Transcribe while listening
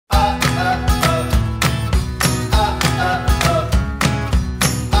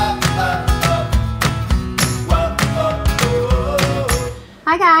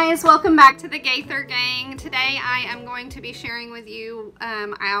guys, welcome back to the Gaither Gang. Today I am going to be sharing with you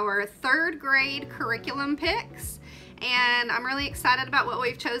our third grade curriculum picks, and I'm really excited about what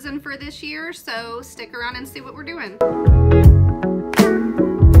we've chosen for this year, so stick around and see what we're doing.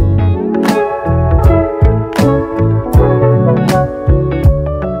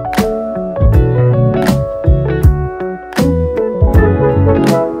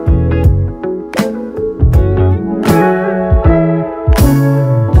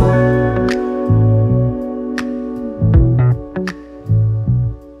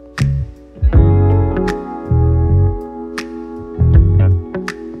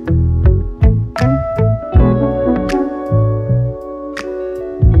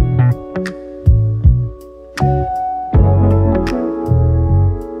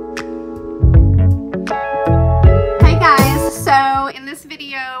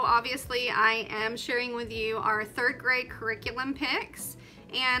 Obviously, I am sharing with you our third grade curriculum picks,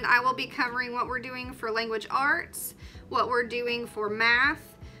 and I will be covering what we're doing for language arts, what we're doing for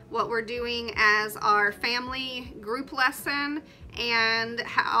math, what we're doing as our family group lesson, and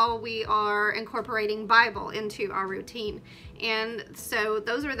how we are incorporating Bible into our routine. And so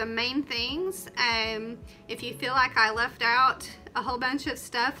those are the main things. If you feel like I left out a whole bunch of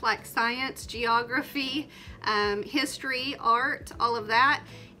stuff like science, geography, history, art, all of that,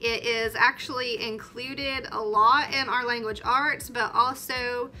 it is actually included a lot in our language arts, but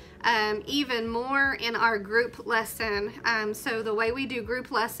also even more in our group lesson. So the way we do group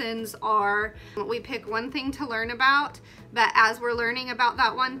lessons are we pick one thing to learn about, but as we're learning about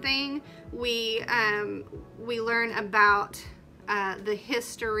that one thing, we learn about the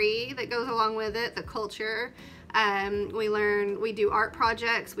history that goes along with it, the culture. We do art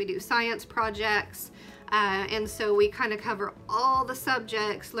projects, we do science projects. And so we kind of cover all the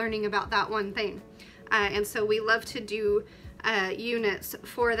subjects learning about that one thing. And so we love to do units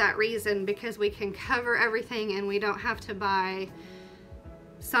for that reason, because we can cover everything and we don't have to buy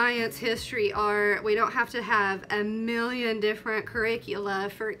science, history, art. We don't have to have a million different curricula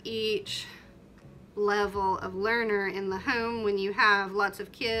for each level of learner in the home. When you have lots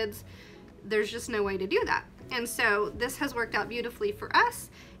of kids, there's just no way to do that. And so this has worked out beautifully for us.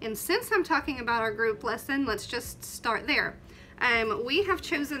 And since I'm talking about our group lesson, let's just start there. We have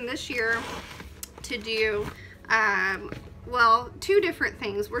chosen this year to do, well, two different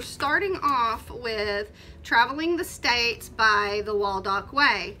things. We're starting off with Traveling the States by the Waldock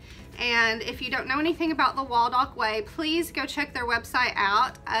Way. And if you don't know anything about the Waldock Way, please go check their website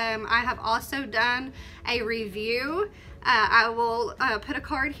out. I have also done a review. I will put a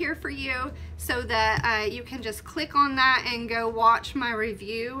card here for you so that you can just click on that and go watch my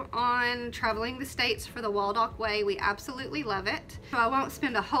review on Traveling the States for the Waldock Way. We absolutely love it. So I won't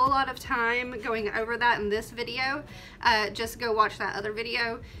spend a whole lot of time going over that in this video. Just go watch that other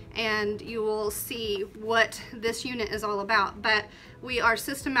video and you will see what this unit is all about. But we are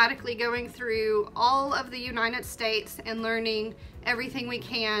systematically going through all of the United States and learning everything we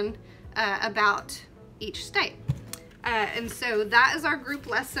can about each state. And so that is our group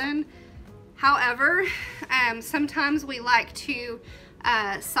lesson. However, sometimes we like to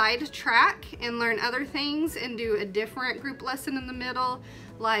sidetrack and learn other things and do a different group lesson in the middle,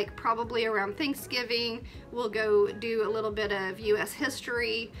 like probably around Thanksgiving. We'll go do a little bit of U.S.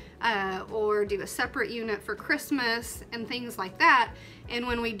 history or do a separate unit for Christmas and things like that. And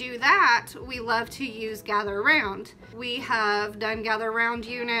when we do that, we love to use Gather Around. We have done Gather Around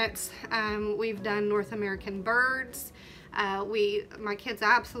units. We've done North American birds. My kids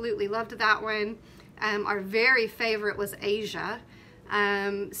absolutely loved that one. Our very favorite was Asia.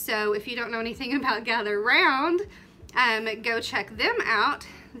 So if you don't know anything about Gather Around, go check them out.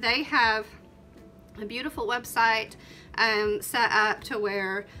 They have a beautiful website set up to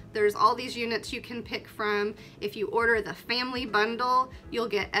where there's all these units you can pick from. If you order the family bundle, you'll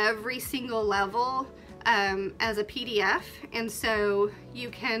get every single level as a PDF, and so you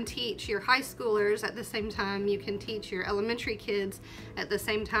can teach your high schoolers at the same time you can teach your elementary kids, at the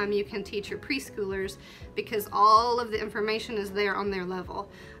same time you can teach your preschoolers, because all of the information is there on their level,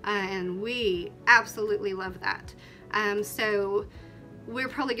 and we absolutely love that. So we're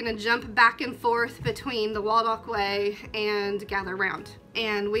probably going to jump back and forth between the Waldock Way and Gather Round,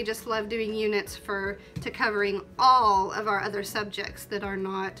 and we just love doing units to covering all of our other subjects that are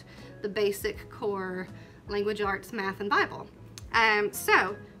not the basic core language arts, math, and Bible.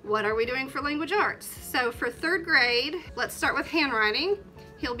 So what are we doing for language arts? So for third grade, let's start with handwriting.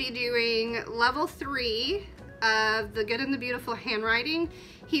 He'll be doing level 3 of the Good and the Beautiful handwriting.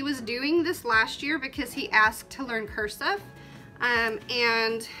 He was doing this last year because he asked to learn cursive.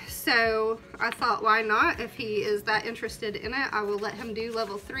 And so I thought, why not? If he is that interested in it, I will let him do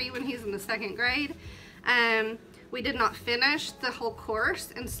level 3 when he's in the 2nd grade. We did not finish the whole course,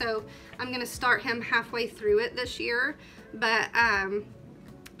 and so I'm going to start him halfway through it this year. But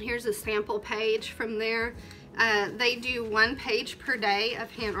here's a sample page from there. They do 1 page per day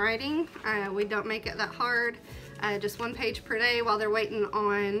of handwriting. We don't make it that hard. Just 1 page per day while they're waiting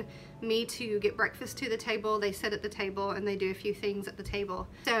on me to get breakfast to the table. They sit at the table and they do a few things at the table.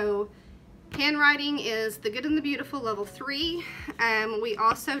 So handwriting is the Good and the Beautiful level 3. We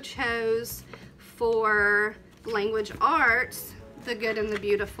also chose for language arts the Good and the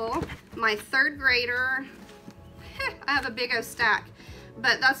Beautiful. My 3rd grader, I have a big O stack,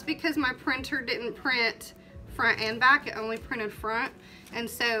 but that's because my printer didn't print front and back, it only printed front, and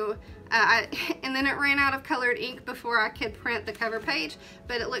so and then it ran out of colored ink before I could print the cover page,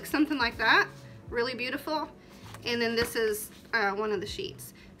 but it looks something like that, really beautiful. And then this is one of the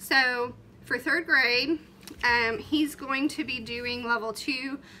sheets. So for 3rd grade, he's going to be doing level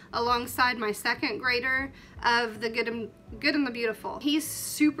 2 alongside my 2nd grader of the Good and the Beautiful. He's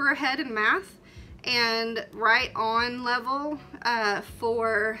super ahead in math and right on level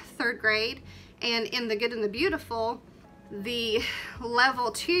for 3rd grade. And in the Good and the Beautiful, the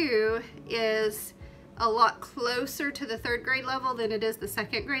level 2 is a lot closer to the 3rd grade level than it is the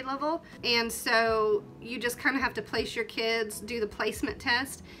 2nd grade level. And so you just kind of have to place your kids, do the placement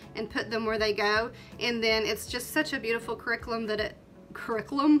test, and put them where they go. And then it's just such a beautiful curriculum that it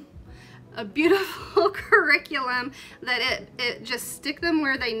just stick them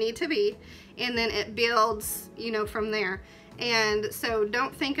where they need to be, and then it builds, you know, from there. And so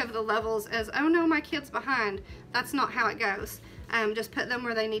don't think of the levels as, oh no, my kid's behind. That's not how it goes. Just put them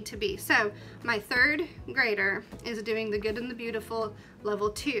where they need to be. So my 3rd grader is doing the Good and the Beautiful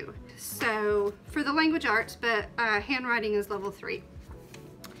level 2. So for the language arts, but handwriting is level 3.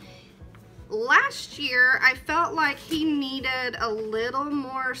 Last year, I felt like he needed a little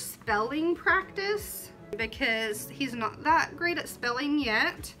more spelling practice because he's not that great at spelling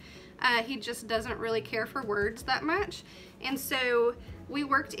yet. He just doesn't really care for words that much. And so we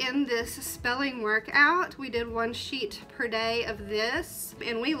worked in this spelling workout. We did 1 sheet per day of this,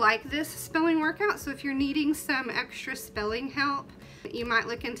 and we like this spelling workout. So if you're needing some extra spelling help, you might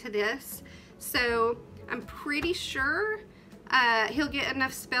look into this. So I'm pretty sure he'll get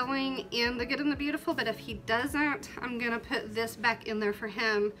enough spelling in the Good and the Beautiful, but if he doesn't, I'm gonna put this back in there for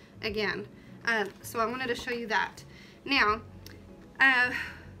him again. So I wanted to show you that. Now,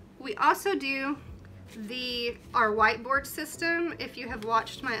 we also do our whiteboard system. If you have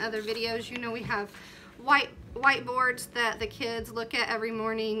watched my other videos, you know we have whiteboards that the kids look at every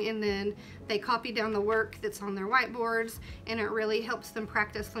morning, and then they copy down the work that's on their whiteboards, and it really helps them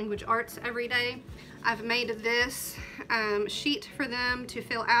practice language arts every day. I've made this sheet for them to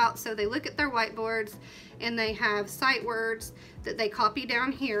fill out, so they look at their whiteboards and they have sight words that they copy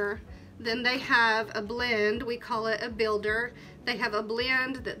down here. Then they have a blend, we call it a builder. They have a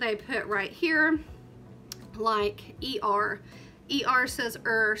blend that they put right here, like ER. ER says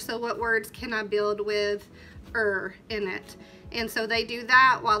so what words can I build with in it? And so they do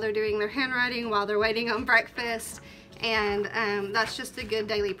that while they're doing their handwriting, while they're waiting on breakfast, and that's just a good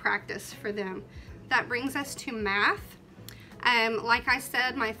daily practice for them. That brings us to math. Like I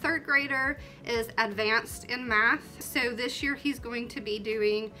said, my 3rd grader is advanced in math, so this year he's going to be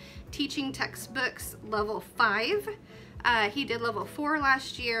doing teaching textbooks level 5. He did level 4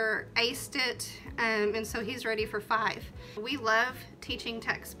 last year, aced it, and so he's ready for 5. We love teaching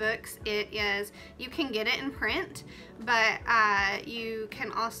textbooks. You can get it in print, but you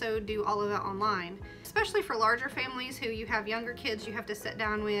can also do all of it online. Especially for larger families who you have younger kids you have to sit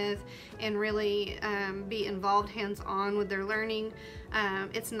down with and really be involved hands-on with their learning.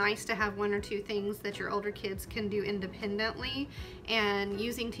 It's nice to have 1 or 2 things that your older kids can do independently, and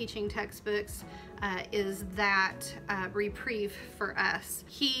using teaching textbooks is that reprieve for us.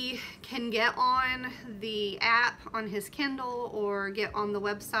 He can get on the app on his Kindle or get on the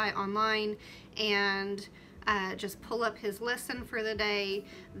website online and just pull up his lesson for the day.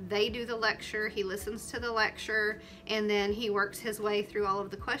 They do the lecture, he listens to the lecture, and then he works his way through all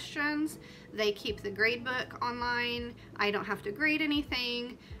of the questions. They keep the grade book online. I don't have to grade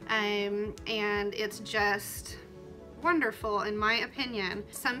anything, and it's just wonderful in my opinion.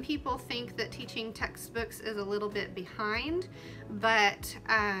 Some people think that teaching textbooks is a little bit behind, but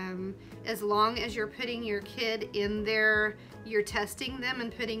as long as you're putting your kid in there, you're testing them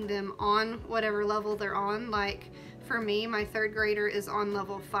and putting them on whatever level they're on. Like for me, my 3rd grader is on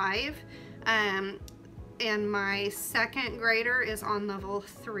level 5, and my 2nd grader is on level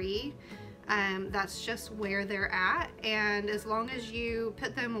 3. That's just where they're at, and as long as you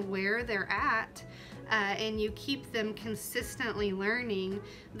put them where they're at, and you keep them consistently learning,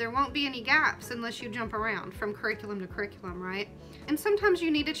 there won't be any gaps unless you jump around from curriculum to curriculum, right? And sometimes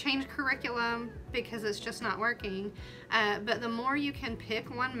you need to change curriculum because it's just not working, but the more you can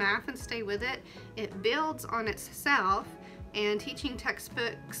pick one math and stay with it, it builds on itself. And teaching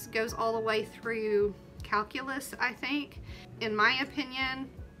textbooks goes all the way through calculus, I think. In my opinion,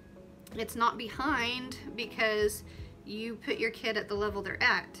 it's not behind because you put your kid at the level they're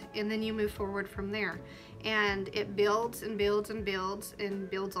at, and then you move forward from there. And it builds and builds and builds and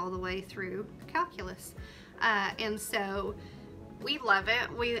builds all the way through calculus. And so we love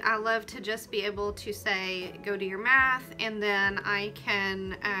it. I love to just be able to say, go do your math, and then I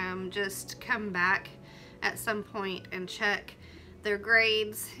can just come back at some point and check their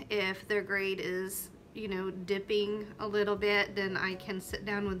grades. If their grade is, you know, dipping a little bit, then I can sit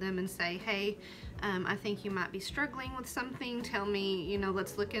down with them and say, hey, I think you might be struggling with something. Tell me, you know,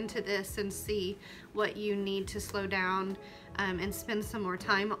 let's look into this and see what you need to slow down and spend some more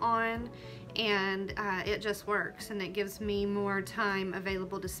time on. And it just works, and it gives me more time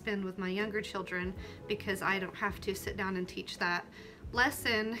available to spend with my younger children because I don't have to sit down and teach that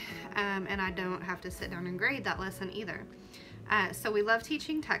lesson, and I don't have to sit down and grade that lesson either. So we love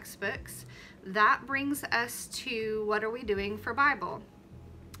teaching textbooks. That brings us to what are we doing for Bible?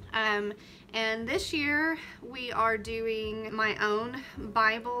 And this year we are doing my own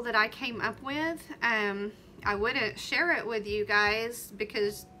Bible that I came up with. I wouldn't share it with you guys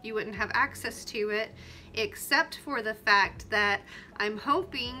because you wouldn't have access to it, except for the fact that I'm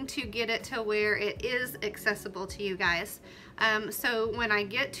hoping to get it to where it is accessible to you guys. So when I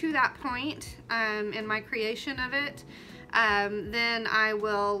get to that point in my creation of it, then I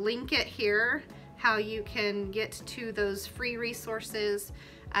will link it here, how you can get to those free resources.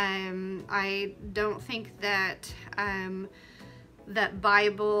 I don't think that that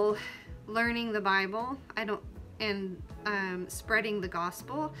Bible, learning the Bible, and spreading the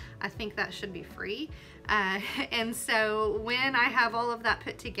gospel, I think that should be free. And so when I have all of that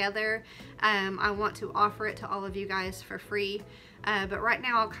put together, I want to offer it to all of you guys for free. But right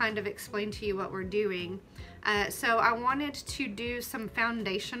now I'll kind of explain to you what we're doing. So I wanted to do some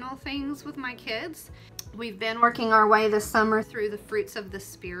foundational things with my kids. We've been working our way this summer through the fruits of the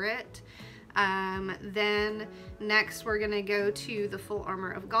Spirit. Then next we're going to go to the full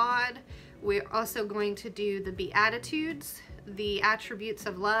armor of God. We're also going to do the Beatitudes, the attributes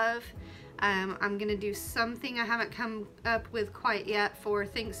of love. I'm going to do something I haven't come up with quite yet for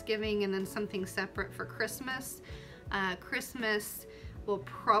Thanksgiving, and then something separate for Christmas. Christmas will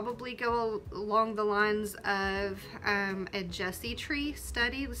probably go along the lines of a Jesse tree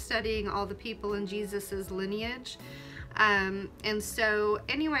study, studying all the people in Jesus's lineage. And so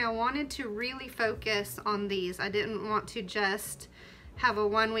anyway, I wanted to really focus on these. I didn't want to just have a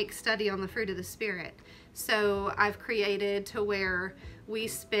 1-week study on the fruit of the Spirit. So I've created to where we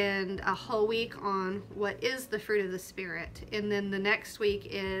spend a whole week on what is the fruit of the Spirit, and then the next week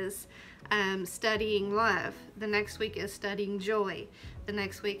is studying love. The next week is studying joy. The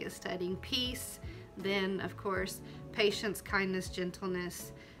next week is studying peace. Then, of course, patience, kindness,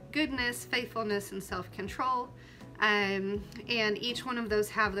 gentleness, goodness, faithfulness, and self-control. And each one of those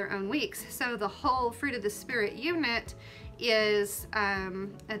have their own weeks. So the whole fruit of the Spirit unit is, I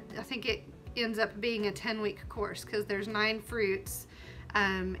think it ends up being a 10-week course, because there's 9 fruits,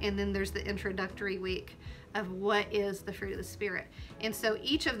 and then there's the introductory week of what is the fruit of the Spirit. And so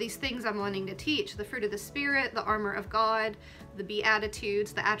each of these things I'm wanting to teach, the fruit of the Spirit, the armor of God, the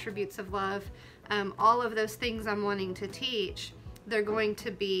Beatitudes, the attributes of love, all of those things I'm wanting to teach, they're going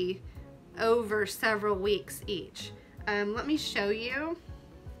to be over several weeks each. Let me show you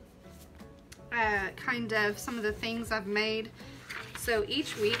kind of some of the things I've made. So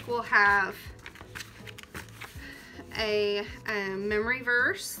each week we'll have a memory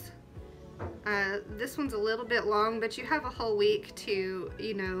verse. This one's a little bit long, but you have a whole week to,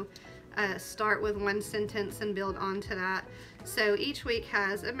 you know, start with one sentence and build onto that. So each week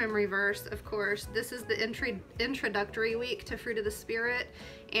has a memory verse, of course. This is the introductory week to Fruit of the Spirit.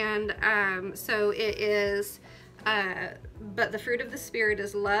 And so it is, but the fruit of the Spirit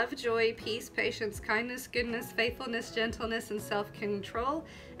is love, joy, peace, patience, kindness, goodness, faithfulness, gentleness, and self-control.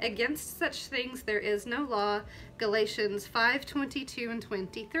 Against such things there is no law. Galatians 5:22 and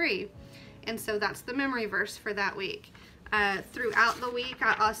 23. And so that's the memory verse for that week. Throughout the week,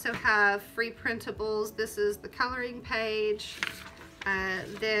 I also have free printables. This is the coloring page.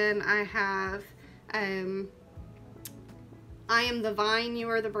 Then I have I am the vine, you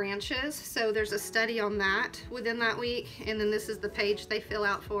are the branches. So there's a study on that within that week. And then this is the page they fill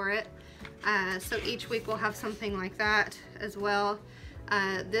out for it. So each week we'll have something like that as well.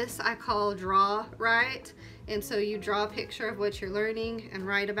 This I call draw write, and so you draw a picture of what you're learning and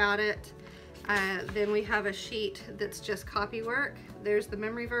write about it. Then we have a sheet that's just copy work. There's the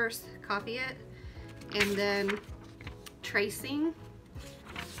memory verse, copy it, and then tracing.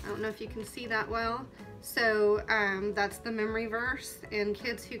 I don't know if you can see that well. So that's the memory verse, and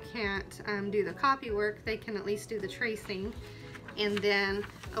kids who can't do the copy work, they can at least do the tracing. And then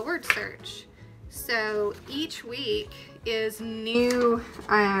a word search. So each week is a new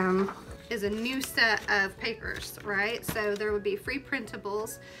set of papers, right? So there would be free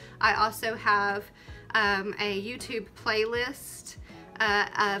printables. I also have a YouTube playlist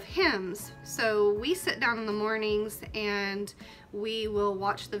of hymns. So we sit down in the mornings and we will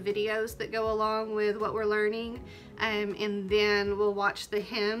watch the videos that go along with what we're learning, and then we'll watch the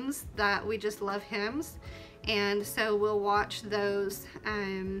hymns. That we just love hymns, and so we'll watch those.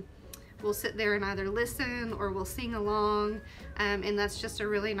 We'll sit there and either listen or we'll sing along, and that's just a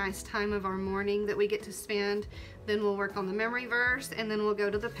really nice time of our morning that we get to spend. Then we'll work on the memory verse, and then we'll go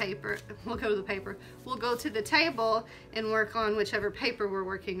to the paper. We'll go to the table and work on whichever paper we're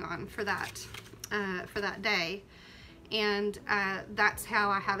working on for that day. And that's how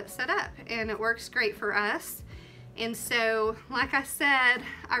I have it set up, and it works great for us. And so, like I said,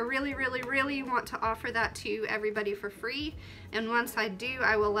 I really want to offer that to everybody for free. And once I do,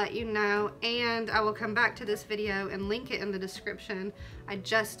 I will let you know, and I will come back to this video and link it in the description. I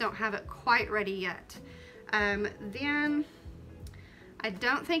just don't have it quite ready yet. Then I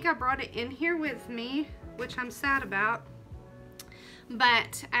don't think I brought it in here with me, which I'm sad about.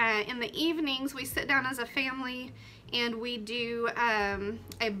 But in the evenings, we sit down as a family and we do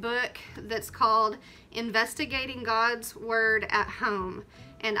a book that's called Investigating God's Word at Home.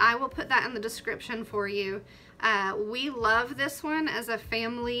 And I will put that in the description for you. We love this one as a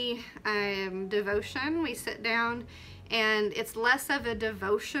family devotion. We sit down, and it's less of a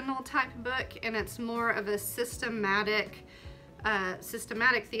devotional type book, and it's more of a systematic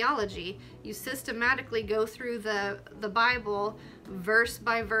theology. You systematically go through the Bible verse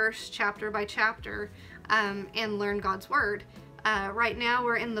by verse, chapter by chapter, and learn God's Word. Right now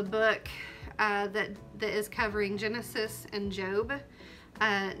we're in the book that is covering Genesis and Job.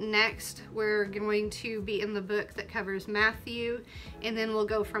 Next we're going to be in the book that covers Matthew, and then we'll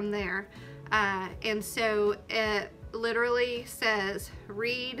go from there. And so it literally says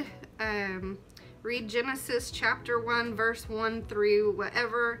read Genesis chapter 1 verse 1 through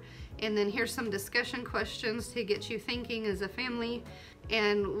whatever, and then here's some discussion questions to get you thinking as a family.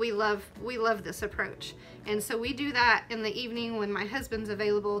 And we love this approach. And so we do that in the evening when my husband's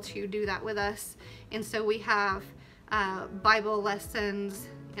available to do that with us. And so we have Bible lessons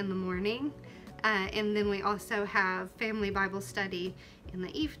in the morning, and then we also have family Bible study in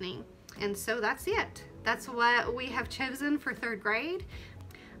the evening. And so that's it. That's what we have chosen for third grade.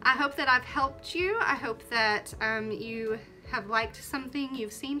 I hope that I've helped you. I hope that you have liked something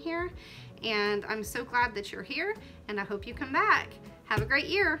you've seen here, and I'm so glad that you're here, and I hope you come back. Have a great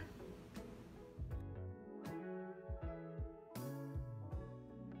year.